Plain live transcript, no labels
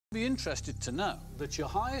Be interested to know that your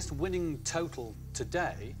highest winning total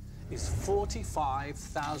today is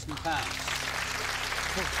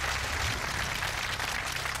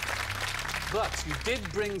 £45,000. But you did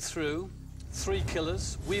bring through 3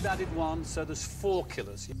 killers. We've added 1, so there's 4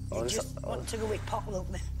 killers. You just want to go with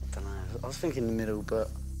potluck then? I don't know. I was thinking the middle, but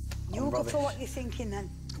you go for what you're thinking then.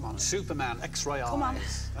 Come on, Superman X-ray eyes. Come on.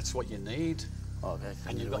 That's what you need. Oh, okay.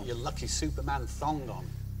 And you've got your lucky Superman thong on.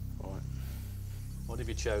 All right. What have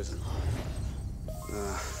you chosen?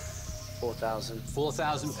 4,000.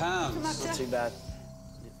 £4,000. Not too bad.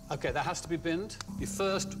 OK, that has to be binned. Your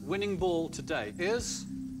first winning ball today is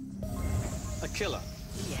a killer.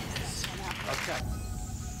 Yes. OK.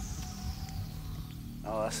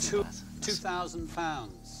 Oh, that's £2,000.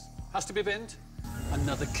 Has to be binned.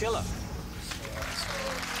 Another killer.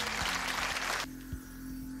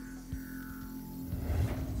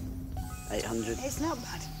 $800. It's not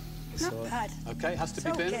bad. Not bad. OK, has to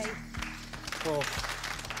be binned. Oh.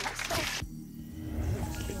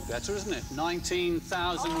 Bit better, isn't it?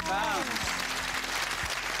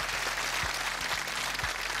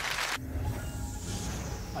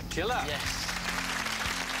 £19,000. A killer. Yes.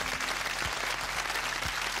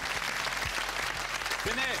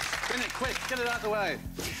 Bin it, quick, get it out of the way.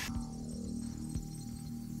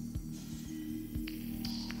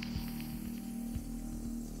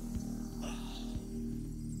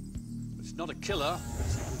 It's not a killer,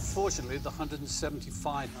 it's unfortunately the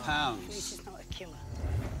 £175. This is not a killer.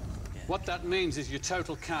 What that means is your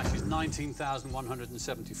total cash is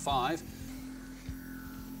 £19,175.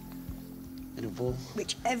 In a ball.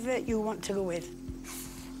 Whichever you want to go with.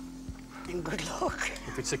 And good luck.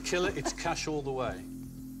 If it's a killer, it's cash all the way.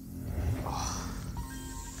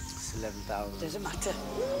 It's 11,000. Doesn't matter.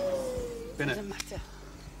 Bin it. Doesn't matter.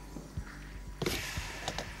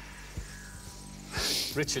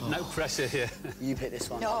 Richard, no pressure here. You pick this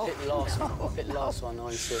one. No. I'll pick the last one. I'll pick the last one,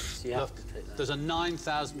 9-6. You have to pick that. There's a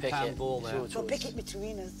 £9,000 ball there. We'll pick it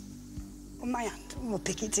between us. On my hand. We'll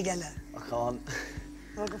pick it together. I can't.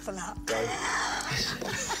 We'll go for that. Go.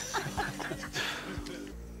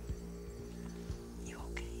 You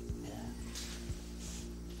okay? Yeah.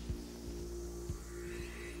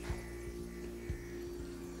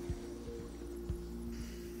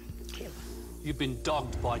 Killer. You've been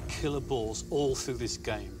dogged by killer balls all through this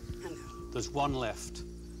game. I know. There's one left,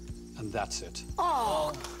 and that's it.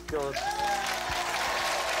 Oh! God.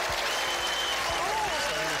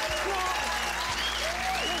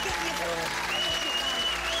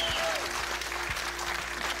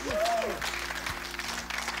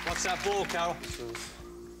 What's that ball, Carol?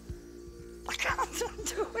 I can't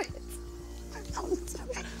undo it. I can't undo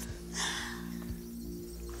it.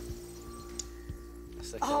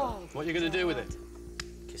 That's the Oh! What are you going to do with it?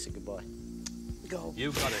 Kiss it goodbye. Go.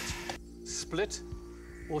 You got it. Split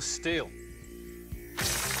or steal?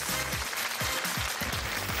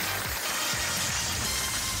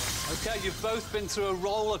 OK, you've both been through a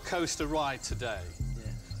roller coaster ride today.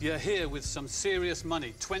 Yeah. You're here with some serious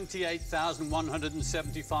money,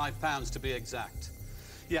 £28,175 to be exact.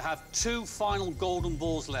 You have 2 final golden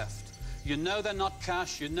balls left. You know they're not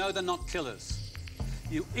cash, you know they're not killers.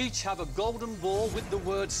 You each have a golden ball with the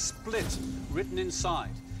word split written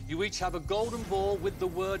inside. You each have a golden ball with the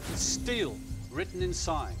word steal written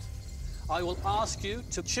inside. I will ask you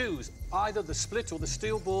to choose either the split or the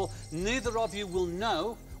steal ball. Neither of you will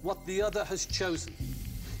know what the other has chosen.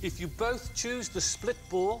 If you both choose the split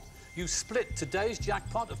ball, you split today's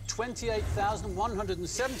jackpot of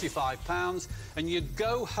 £28,175 and you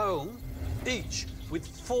go home each with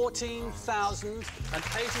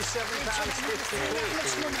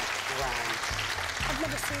 £14,087.50. I've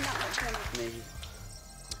never seen that much money. Me.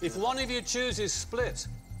 If one of you chooses split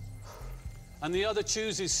and the other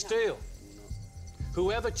chooses steal,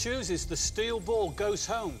 whoever chooses the steal ball goes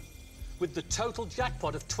home with the total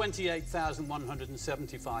jackpot of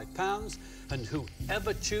 £28,175, and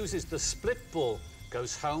whoever chooses the split ball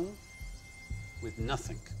goes home with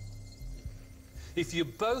nothing. If you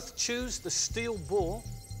both choose the steal ball,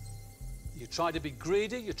 you try to be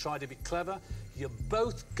greedy, you try to be clever, you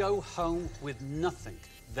both go home with nothing.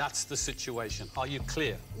 That's the situation. Are you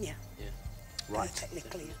clear? Yeah. Yeah. Right. Perfectly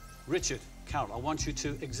clear. Richard, Carol, I want you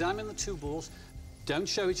to examine the 2 balls. Don't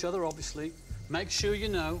show each other, obviously. Make sure you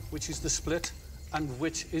know which is the split and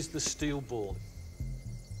which is the steal ball.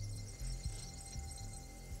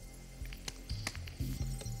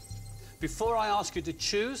 Before I ask you to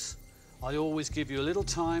choose, I always give you a little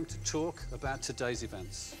time to talk about today's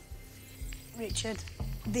events. Richard,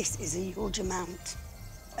 this is a huge amount.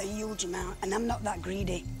 A huge amount. And I'm not that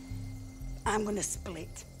greedy. I'm going to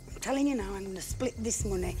split. telling you now, I'm going to split this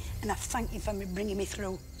money, and I thank you for bringing me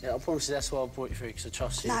through. Yeah, I promise you that's why I brought you through, because I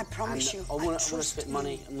trust you. And I promise you, I want to trust split you.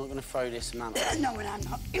 money. I'm not going to throw this amount away. No, and I'm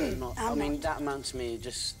not. I mean, that amount to me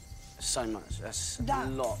just so much. That's that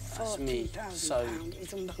a lot. That's me. So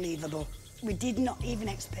it's unbelievable. We did not even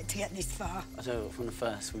expect to get this far. I tell you what, from the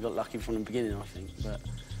first, we got lucky from the beginning, I think. But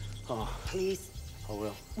Please. I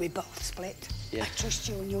will. We both split. Yeah. I trust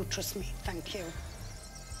you and you trust me. Thank you.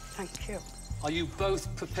 Thank you. Are you both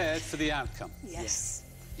prepared for the outcome? Yes.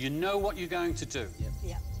 You know what you're going to do? Yep.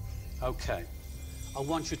 Yeah. OK. I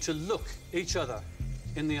want you to look each other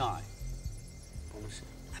in the eye. Promise you.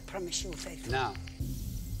 I promise you, Faith. Now,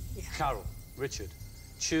 Yeah. Carol, Richard,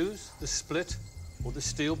 choose the split or the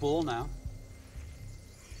steel ball now.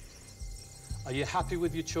 Are you happy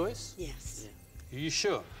with your choice? Yes. Are you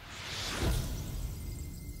sure?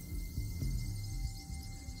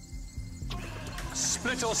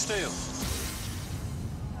 Split or steel?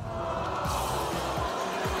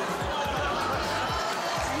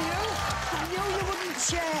 I knew you wouldn't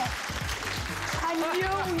share. I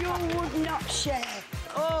knew you would not share.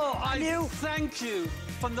 Oh, I knew. thank you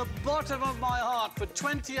from the bottom of my heart for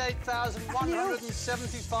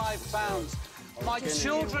 £28,175. My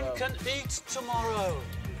children can eat tomorrow.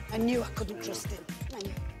 I knew I couldn't trust him. I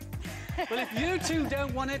knew. Well, if you two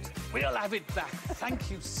don't want it, we'll have it back.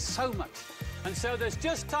 Thank you so much. And so there's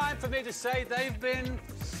just time for me to say they've been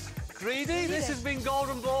greedy. This has been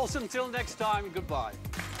Golden Balls. Until next time, goodbye.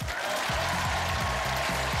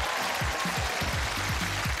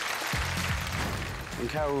 When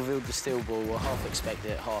Carol revealed the steel ball, well, half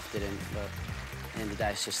expected it, half didn't. But at the end of the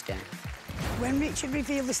day, it's just a game. When Richard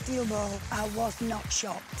revealed the steel ball, I was not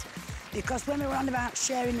shocked. Because when we were on about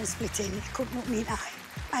sharing and splitting, he couldn't look me in the eye.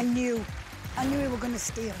 I knew we were going to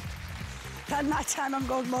steal. If I had my time on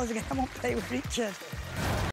Golden Balls again, I won't play with Richard.